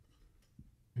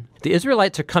The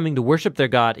Israelites are coming to worship their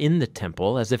God in the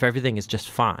temple as if everything is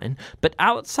just fine, but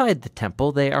outside the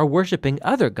temple they are worshiping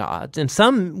other gods, and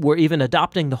some were even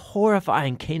adopting the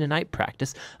horrifying Canaanite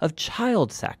practice of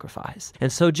child sacrifice.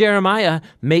 And so Jeremiah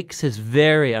makes his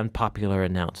very unpopular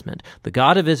announcement. The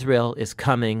God of Israel is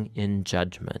coming in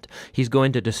judgment. He's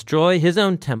going to destroy his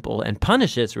own temple and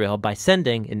punish Israel by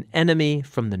sending an enemy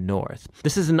from the north.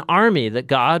 This is an army that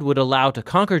God would allow to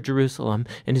conquer Jerusalem,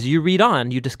 and as you read on,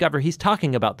 you discover he's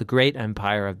talking about the great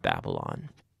empire of Babylon.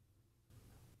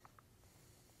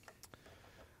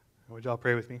 Would y'all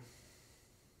pray with me?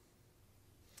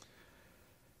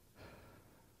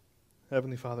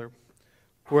 Heavenly Father,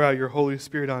 pour out your Holy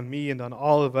Spirit on me and on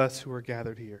all of us who are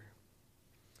gathered here.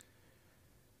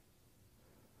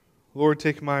 Lord,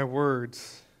 take my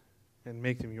words and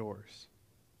make them yours.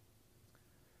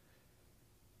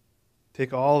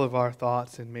 Take all of our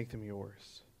thoughts and make them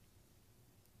yours.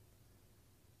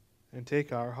 And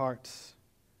take our hearts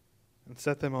and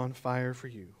set them on fire for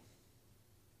you.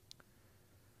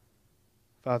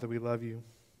 Father, we love you.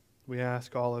 We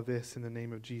ask all of this in the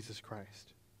name of Jesus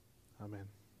Christ. Amen.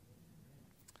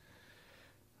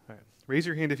 All right. Raise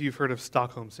your hand if you've heard of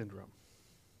Stockholm Syndrome.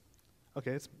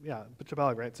 Okay, it's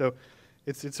symbolic, right? So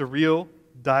it's a real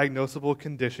diagnosable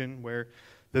condition where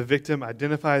the victim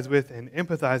identifies with and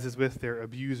empathizes with their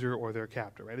abuser or their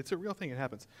captor, right? It's a real thing. It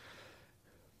happens.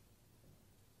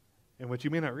 And what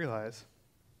you may not realize,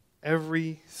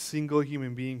 every single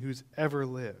human being who's ever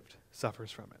lived suffers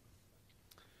from it.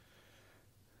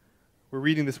 We're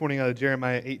reading this morning out of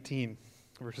Jeremiah 18,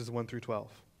 verses 1 through 12.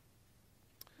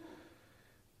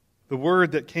 The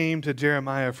word that came to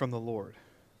Jeremiah from the Lord.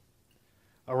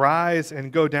 Arise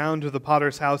and go down to the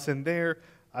potter's house, and there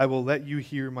I will let you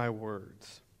hear my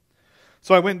words.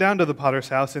 So I went down to the potter's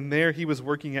house, and there he was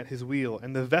working at his wheel,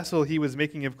 and the vessel he was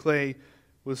making of clay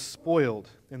was spoiled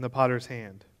in the potter's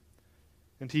hand.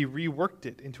 And he reworked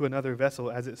it into another vessel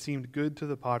as it seemed good to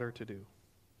the potter to do.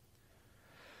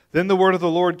 Then the word of the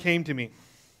Lord came to me,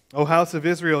 O house of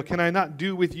Israel, can I not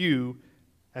do with you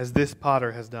as this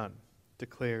potter has done,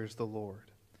 declares the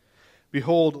Lord.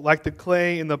 Behold, like the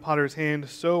clay in the potter's hand,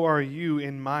 so are you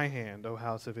in my hand, O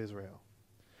house of Israel.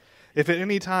 If at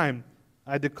any time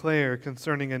I declare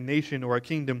concerning a nation or a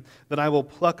kingdom that I will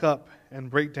pluck up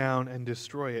and break down and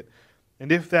destroy it,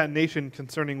 and if that nation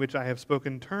concerning which I have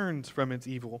spoken turns from its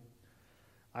evil,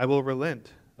 I will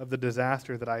relent of the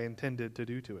disaster that I intended to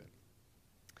do to it.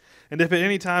 And if at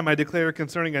any time I declare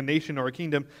concerning a nation or a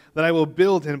kingdom that I will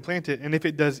build and plant it, and if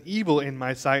it does evil in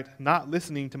my sight, not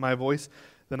listening to my voice,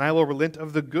 then I will relent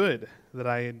of the good that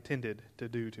I intended to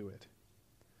do to it.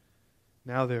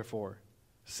 Now therefore,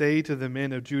 say to the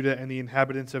men of Judah and the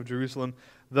inhabitants of Jerusalem,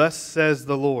 thus says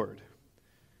the Lord,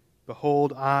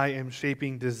 behold, I am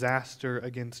shaping disaster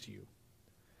against you,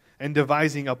 and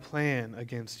devising a plan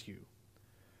against you.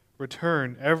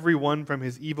 Return every one from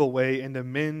his evil way, and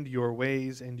amend your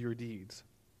ways and your deeds.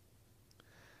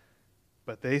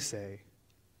 But they say,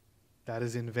 that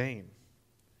is in vain.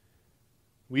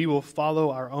 We will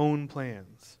follow our own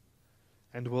plans,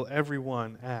 and will every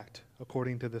one act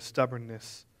according to the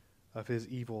stubbornness of his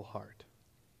evil heart.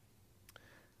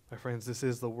 My friends, this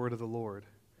is the word of the Lord.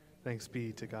 Thanks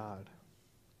be to God.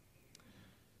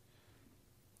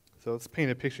 So let's paint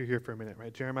a picture here for a minute,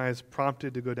 right? Jeremiah is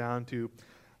prompted to go down to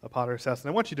a potter's house. And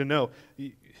I want you to know,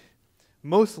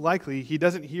 most likely he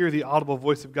doesn't hear the audible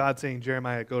voice of God saying,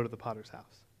 Jeremiah, go to the potter's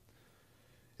house.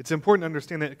 It's important to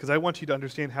understand that because I want you to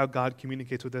understand how God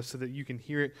communicates with us so that you can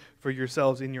hear it for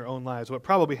yourselves in your own lives. What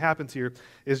probably happens here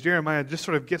is Jeremiah just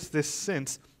sort of gets this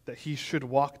sense that he should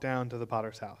walk down to the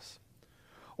potter's house.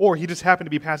 Or he just happened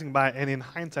to be passing by and in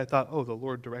hindsight thought, oh, the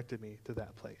Lord directed me to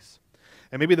that place.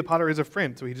 And maybe the potter is a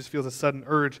friend, so he just feels a sudden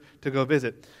urge to go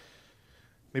visit.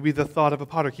 Maybe the thought of a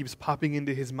potter keeps popping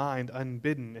into his mind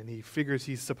unbidden, and he figures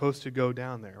he's supposed to go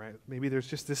down there, right? Maybe there's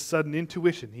just this sudden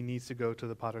intuition he needs to go to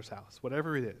the potter's house,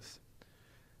 whatever it is.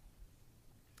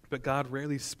 But God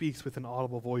rarely speaks with an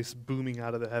audible voice booming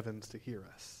out of the heavens to hear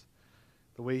us.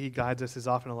 The way he guides us is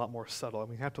often a lot more subtle, and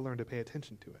we have to learn to pay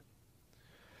attention to it.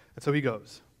 And so he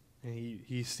goes, and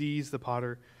he sees the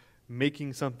potter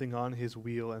making something on his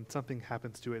wheel, and something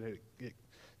happens to it. It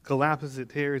collapses, it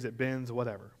tears, it bends,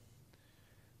 whatever.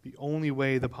 The only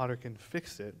way the potter can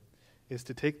fix it is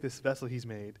to take this vessel he's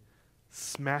made,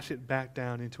 smash it back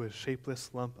down into a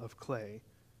shapeless lump of clay,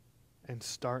 and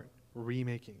start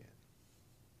remaking it.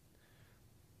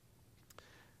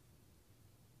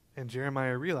 And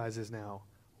Jeremiah realizes now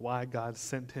why God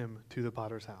sent him to the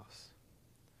potter's house.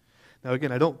 Now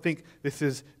again, I don't think this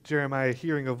is Jeremiah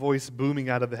hearing a voice booming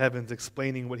out of the heavens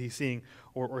explaining what he's seeing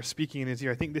or speaking in his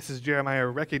ear. I think this is Jeremiah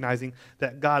recognizing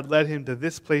that God led him to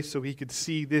this place so he could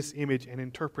see this image and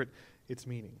interpret its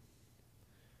meaning.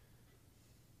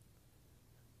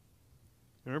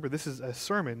 Remember, this is a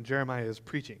sermon Jeremiah is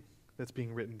preaching that's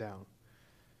being written down.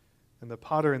 And the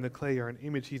potter and the clay are an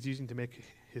image he's using to make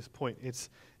his point. It's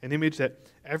an image that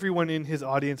everyone in his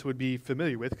audience would be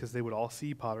familiar with because they would all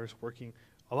see potters working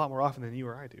a lot more often than you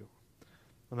or I do,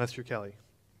 unless you're Kelly.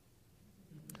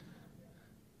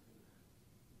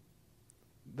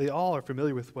 They all are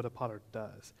familiar with what a potter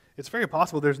does. It's very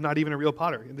possible there's not even a real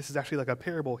potter, and this is actually like a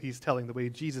parable he's telling, the way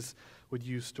Jesus would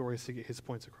use stories to get his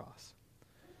points across.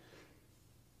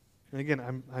 And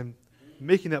again, I'm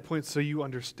making that point so you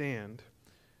understand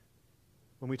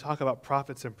when we talk about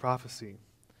prophets and prophecy,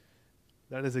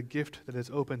 that is a gift that is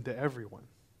open to everyone.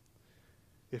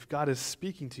 If God is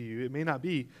speaking to you, it may not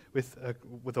be with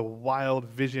a wild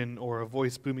vision or a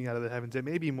voice booming out of the heavens. It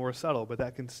may be more subtle, but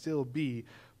that can still be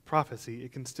prophecy.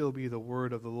 It can still be the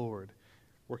word of the Lord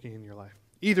working in your life.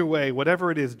 Either way, whatever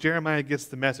it is, Jeremiah gets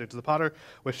the message. The potter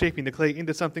was shaping the clay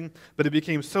into something, but it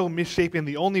became so misshapen,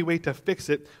 the only way to fix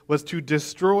it was to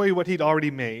destroy what he'd already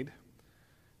made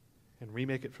and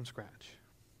remake it from scratch.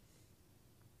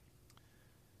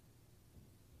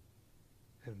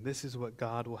 And this is what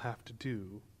God will have to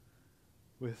do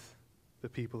with the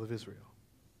people of Israel.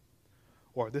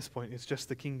 Or at this point, it's just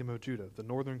the kingdom of Judah. The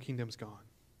northern kingdom's gone.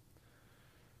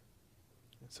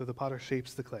 And so the potter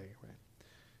shapes the clay, right?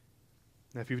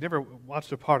 Now, if you've never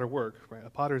watched a potter work, right, a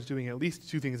potter is doing at least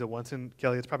two things at once. And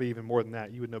Kelly, it's probably even more than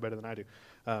that. You would know better than I do.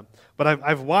 But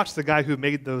I've watched the guy who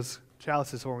made those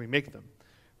chalices when we make them,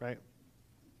 right?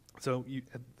 So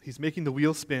he's making the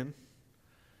wheel spin.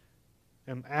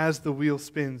 And as the wheel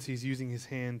spins, he's using his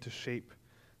hand to shape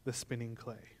the spinning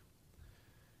clay.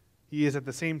 He is at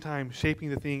the same time shaping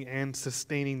the thing and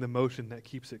sustaining the motion that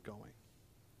keeps it going.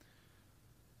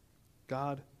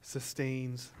 God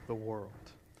sustains the world.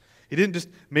 He didn't just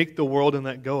make the world and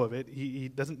let go of it. He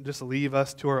doesn't just leave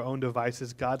us to our own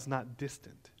devices. God's not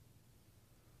distant.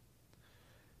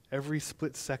 Every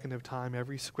split second of time,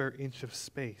 every square inch of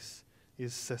space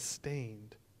is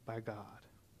sustained by God.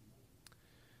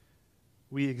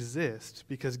 We exist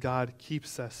because God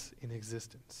keeps us in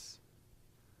existence.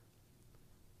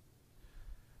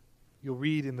 You'll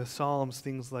read in the Psalms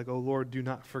things like, "Oh Lord, do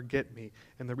not forget me."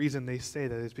 And the reason they say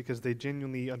that is because they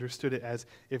genuinely understood it as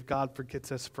if God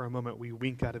forgets us for a moment, we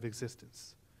wink out of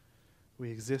existence. We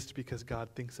exist because God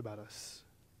thinks about us.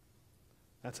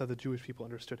 That's how the Jewish people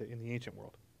understood it in the ancient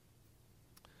world.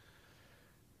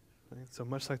 Right? So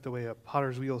much like the way a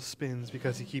potter's wheel spins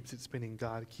because he keeps it spinning,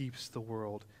 God keeps the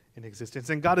world in existence.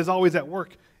 And God is always at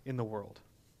work in the world.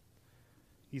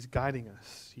 He's guiding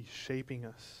us. He's shaping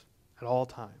us at all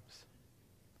times.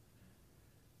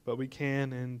 But we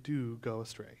can and do go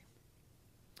astray.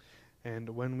 And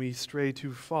when we stray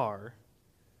too far,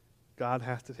 God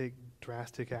has to take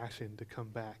drastic action to come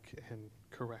back and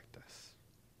correct us.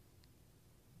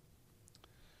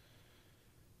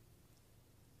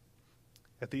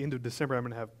 At the end of December, I'm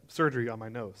going to have surgery on my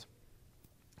nose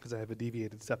because I have a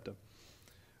deviated septum,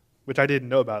 which I didn't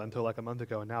know about until like a month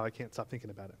ago, and now I can't stop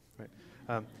thinking about it.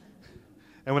 Right?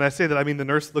 And when I say that, I mean the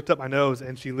nurse looked up my nose,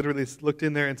 and she literally looked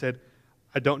in there and said,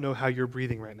 "I don't know how you're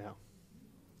breathing right now."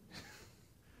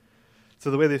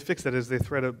 So the way they fix that is they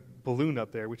thread a balloon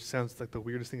up there, which sounds like the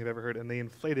weirdest thing I've ever heard, and they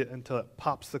inflate it until it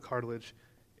pops the cartilage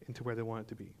into where they want it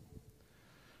to be.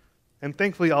 And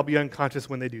thankfully, I'll be unconscious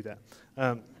when they do that.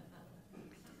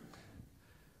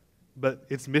 But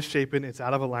it's misshapen, it's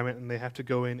out of alignment, and they have to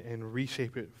go in and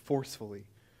reshape it forcefully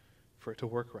for it to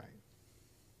work right.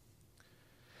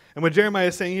 And what Jeremiah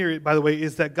is saying here, by the way,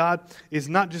 is that God is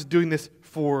not just doing this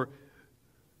for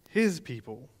his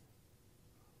people,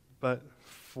 but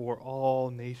for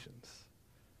all nations.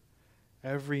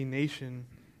 Every nation,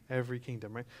 every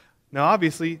kingdom, right? Now,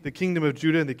 obviously, the kingdom of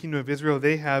Judah and the kingdom of Israel,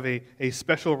 they have a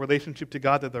special relationship to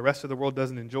God that the rest of the world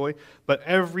doesn't enjoy. But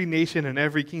every nation and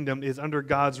every kingdom is under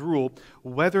God's rule,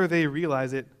 whether they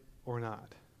realize it or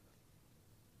not.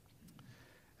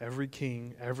 Every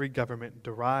king, every government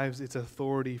derives its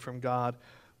authority from God,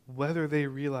 whether they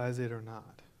realize it or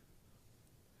not.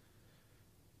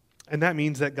 And that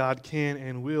means that God can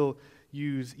and will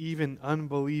use even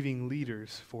unbelieving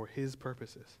leaders for his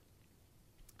purposes.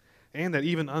 And that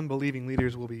even unbelieving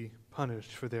leaders will be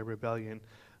punished for their rebellion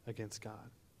against God.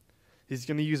 He's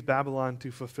going to use Babylon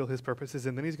to fulfill his purposes,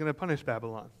 and then he's going to punish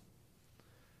Babylon.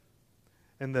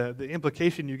 And the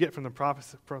implication you get from the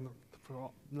prophets, from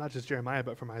not just Jeremiah,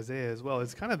 but from Isaiah as well,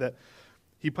 is kind of that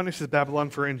he punishes Babylon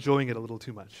for enjoying it a little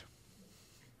too much.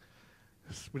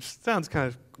 which sounds kind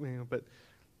of, but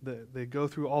they go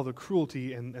through all the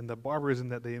cruelty and the barbarism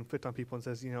that they inflict on people and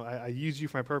says, I use you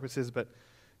for my purposes, but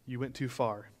you went too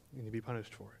far and you'll be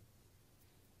punished for it.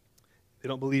 They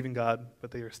don't believe in God,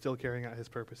 but they are still carrying out his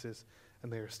purposes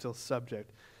and they are still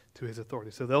subject to his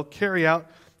authority. So they'll carry out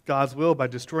God's will by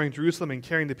destroying Jerusalem and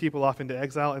carrying the people off into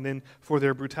exile, and then for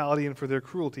their brutality and for their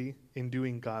cruelty in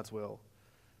doing God's will,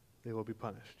 they will be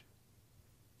punished.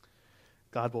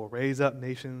 God will raise up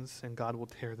nations and God will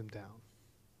tear them down.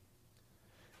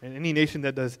 And any nation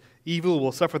that does evil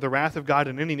will suffer the wrath of God,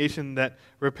 and any nation that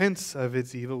repents of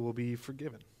its evil will be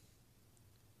forgiven.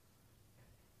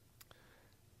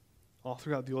 All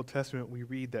throughout the Old Testament, we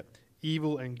read that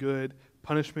evil and good,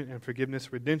 punishment and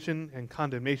forgiveness, redemption and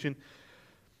condemnation,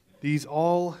 these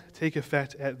all take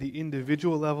effect at the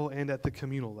individual level and at the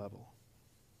communal level.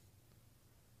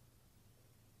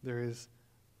 There is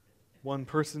one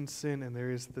person's sin and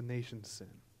there is the nation's sin.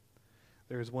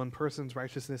 There is one person's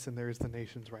righteousness and there is the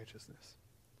nation's righteousness.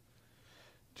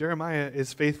 Jeremiah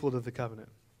is faithful to the covenant.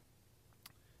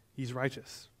 He's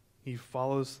righteous. He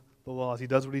follows the laws. He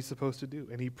does what he's supposed to do.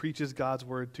 And he preaches God's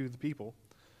word to the people.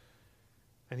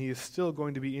 And he is still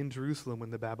going to be in Jerusalem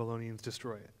when the Babylonians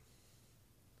destroy it.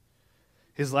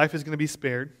 His life is going to be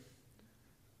spared,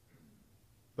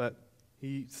 but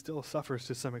he still suffers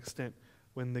to some extent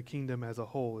when the kingdom as a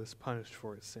whole is punished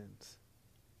for its sins.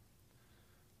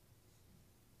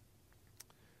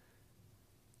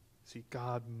 See,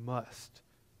 God must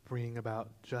bring about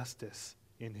justice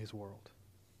in his world.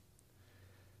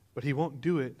 But he won't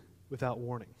do it without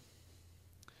warning.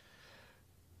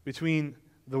 Between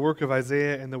the work of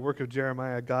Isaiah and the work of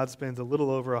Jeremiah, God spends a little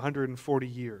over 140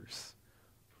 years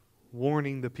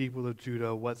warning the people of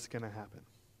Judah what's going to happen.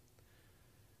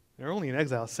 They're only in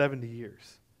exile 70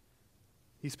 years.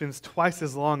 He spends twice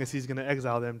as long as he's going to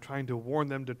exile them, trying to warn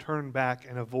them to turn back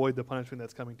and avoid the punishment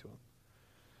that's coming to them.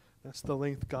 That's the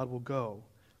length God will go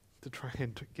to try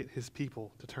and get his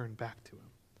people to turn back to him.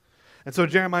 And so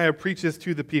Jeremiah preaches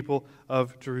to the people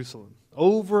of Jerusalem.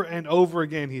 Over and over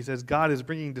again, he says, God is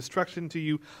bringing destruction to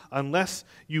you unless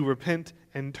you repent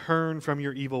and turn from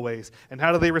your evil ways. And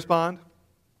how do they respond?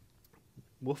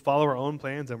 We'll follow our own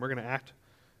plans and we're going to act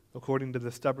according to the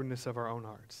stubbornness of our own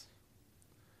hearts.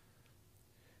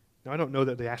 Now, I don't know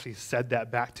that they actually said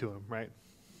that back to him, right?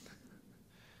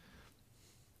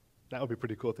 That would be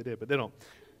pretty cool if they did, but they don't.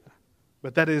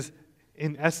 But that is,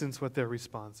 in essence, what their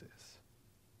response is.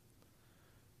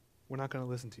 We're not going to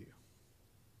listen to you.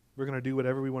 We're going to do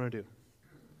whatever we want to do.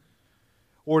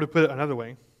 Or to put it another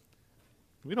way,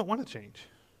 we don't want to change.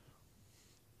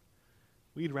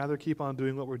 We'd rather keep on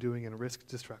doing what we're doing and risk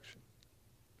destruction.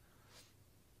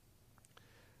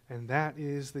 And that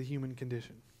is the human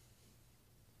condition.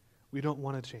 We don't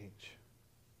want to change.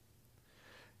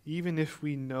 Even if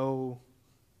we know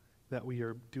that we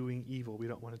are doing evil, we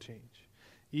don't want to change.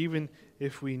 Even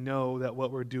if we know that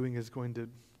what we're doing is going to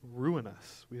ruin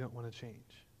us, we don't want to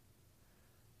change.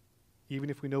 Even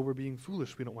if we know we're being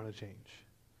foolish, we don't want to change.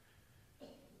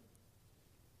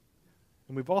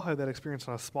 And we've all had that experience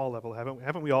on a small level,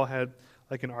 haven't we all had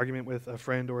like an argument with a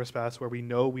friend or a spouse where we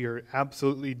know we are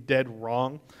absolutely dead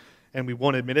wrong and we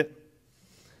won't admit it?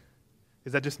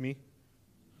 Is that just me?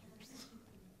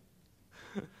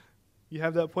 You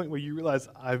have that point where you realize,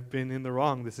 I've been in the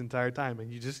wrong this entire time,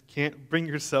 and you just can't bring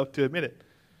yourself to admit it.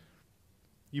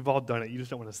 You've all done it. You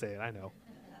just don't want to say it. I know.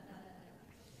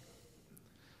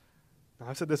 Now,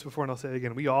 I've said this before, and I'll say it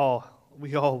again. We all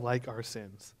like our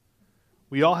sins.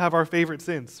 We all have our favorite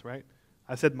sins, right?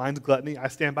 I said mine's gluttony. I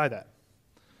stand by that.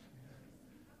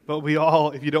 But we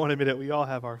all, if you don't want to admit it, we all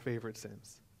have our favorite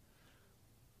sins.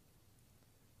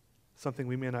 Something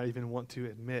we may not even want to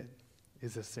admit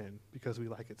is a sin because we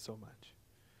like it so much.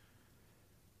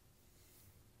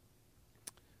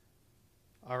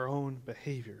 Our own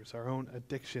behaviors, our own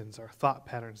addictions, our thought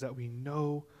patterns that we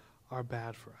know are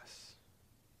bad for us.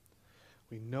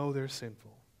 We know they're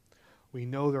sinful. We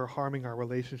know they're harming our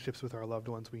relationships with our loved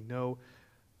ones. We know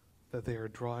that they are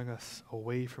drawing us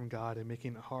away from God and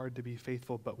making it hard to be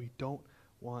faithful, but we don't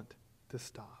want to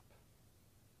stop.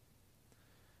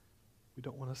 We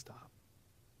don't want to stop.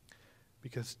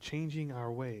 Because changing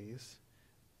our ways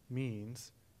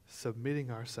means submitting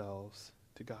ourselves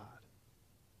to God.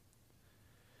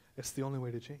 It's the only way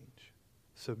to change.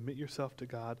 Submit yourself to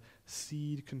God.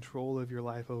 Cede control of your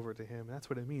life over to him.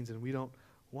 That's what it means, and we don't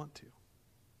want to.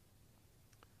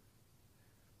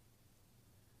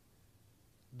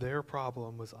 Their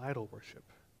problem was idol worship.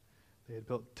 They had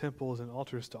built temples and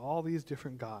altars to all these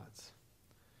different gods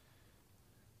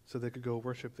so they could go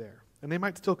worship there. And they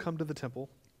might still come to the temple.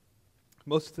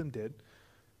 Most of them did.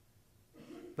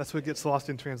 That's what gets lost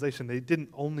in translation. They didn't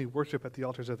only worship at the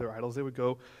altars of their idols. They would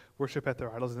go worship at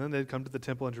their idols, and then they'd come to the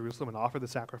temple in Jerusalem and offer the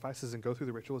sacrifices and go through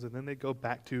the rituals, and then they'd go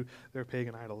back to their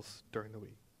pagan idols during the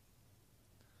week.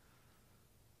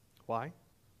 Why?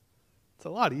 It's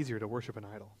a lot easier to worship an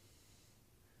idol.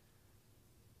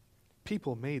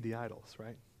 People made the idols,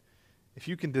 right? If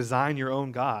you can design your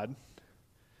own God,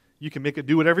 you can make it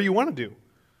do whatever you want to do.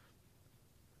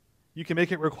 You can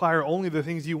make it require only the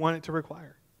things you want it to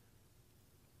require.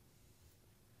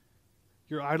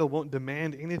 Your idol won't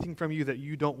demand anything from you that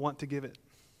you don't want to give it.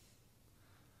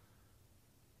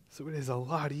 So it is a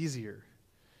lot easier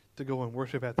to go and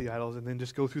worship at the idols and then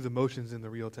just go through the motions in the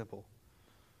real temple,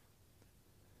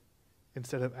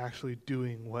 instead of actually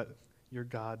doing what your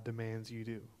God demands you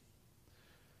do.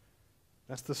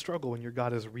 That's the struggle when your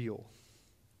God is real.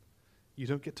 You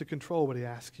don't get to control what he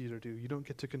asks you to do. You don't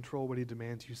get to control what he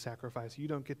demands you sacrifice. You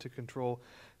don't get to control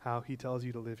how he tells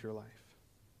you to live your life.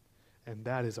 And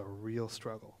that is a real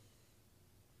struggle.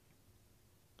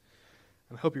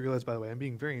 And I hope you realize, by the way, I'm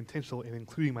being very intentional in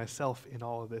including myself in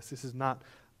all of this. This is not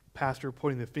pastor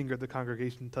pointing the finger at the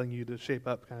congregation telling you to shape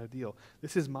up kind of deal.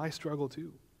 This is my struggle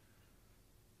too.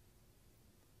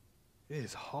 It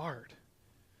is hard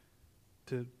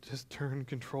to just turn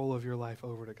control of your life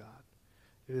over to God.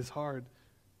 It is hard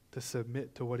to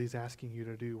submit to what he's asking you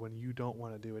to do when you don't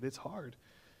want to do it. It's hard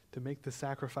to make the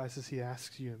sacrifices he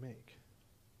asks you to make.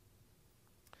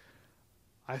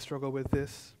 I struggle with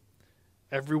this.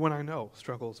 Everyone I know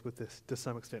struggles with this to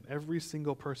some extent. Every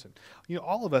single person. You know,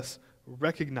 all of us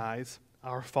recognize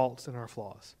our faults and our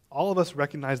flaws. All of us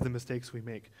recognize the mistakes we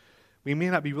make. We may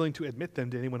not be willing to admit them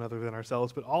to anyone other than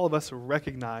ourselves, but all of us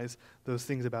recognize those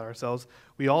things about ourselves.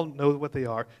 We all know what they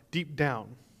are deep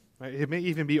down. Right? It may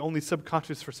even be only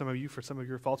subconscious for some of you, for some of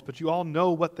your faults, but you all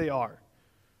know what they are.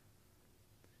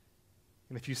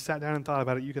 And if you sat down and thought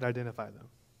about it, you could identify them.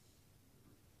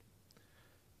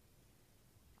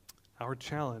 Our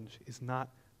challenge is not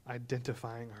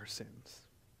identifying our sins.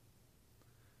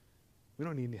 We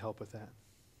don't need any help with that.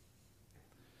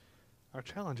 Our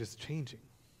challenge is changing.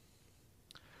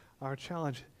 Our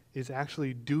challenge is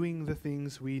actually doing the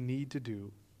things we need to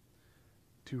do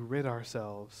to rid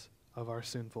ourselves of our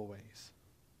sinful ways.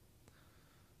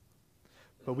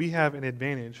 But we have an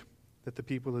advantage that the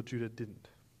people of Judah didn't.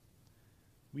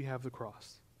 We have the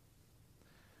cross.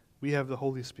 We have the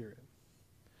Holy Spirit.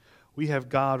 We have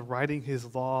God writing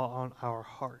his law on our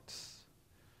hearts.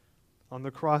 On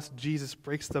the cross, Jesus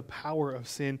breaks the power of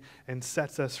sin and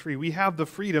sets us free. We have the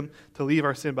freedom to leave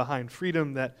our sin behind,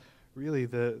 freedom that really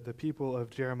the people of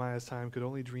Jeremiah's time could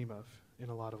only dream of in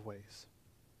a lot of ways.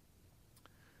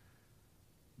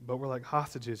 But we're like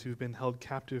hostages who've been held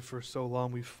captive for so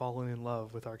long, we've fallen in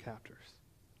love with our captors.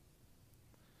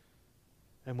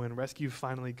 And when rescue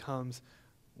finally comes,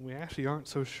 we actually aren't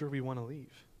so sure we want to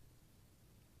leave.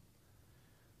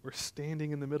 We're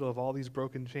standing in the middle of all these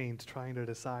broken chains trying to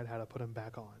decide how to put them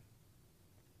back on.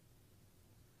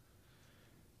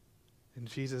 And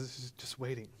Jesus is just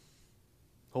waiting,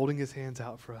 holding his hands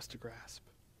out for us to grasp.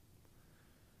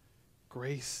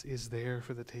 Grace is there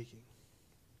for the taking.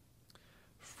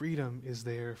 Freedom is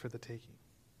there for the taking.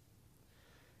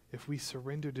 If we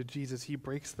surrender to Jesus, he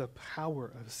breaks the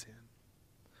power of sin.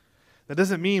 That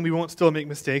doesn't mean we won't still make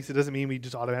mistakes. It doesn't mean we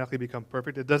just automatically become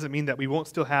perfect. It doesn't mean that we won't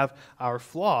still have our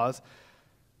flaws.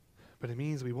 But it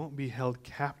means we won't be held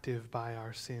captive by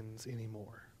our sins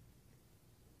anymore.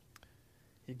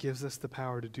 He gives us the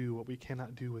power to do what we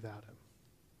cannot do without him.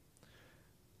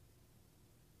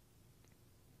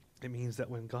 It means that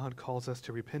when God calls us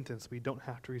to repentance, we don't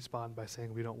have to respond by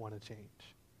saying we don't want to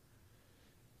change.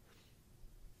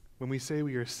 When we say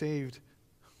we are saved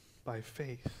by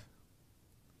faith,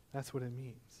 that's what it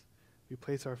means. We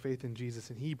place our faith in Jesus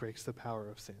and he breaks the power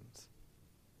of sins.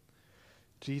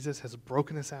 Jesus has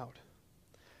broken us out.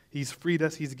 He's freed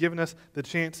us. He's given us the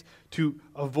chance to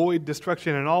avoid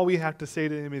destruction, and all we have to say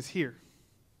to him is, here,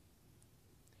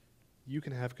 you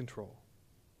can have control.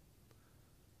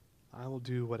 I will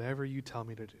do whatever you tell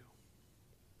me to do.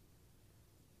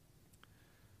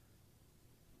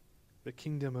 The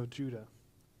kingdom of Judah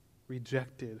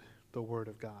rejected the word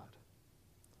of God.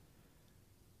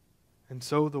 And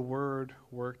so the word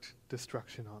worked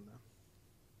destruction on them.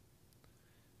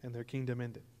 And their kingdom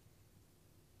ended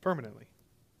permanently.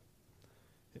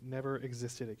 It never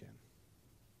existed again.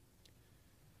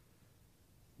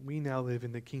 We now live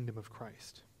in the kingdom of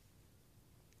Christ.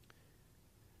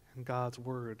 And God's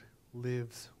word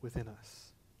lives within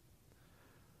us.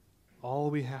 All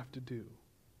we have to do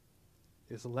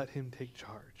is let him take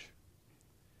charge,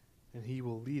 and he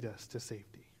will lead us to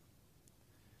safety.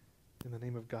 In the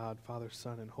name of God, Father,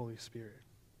 Son, and Holy Spirit.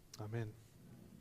 Amen.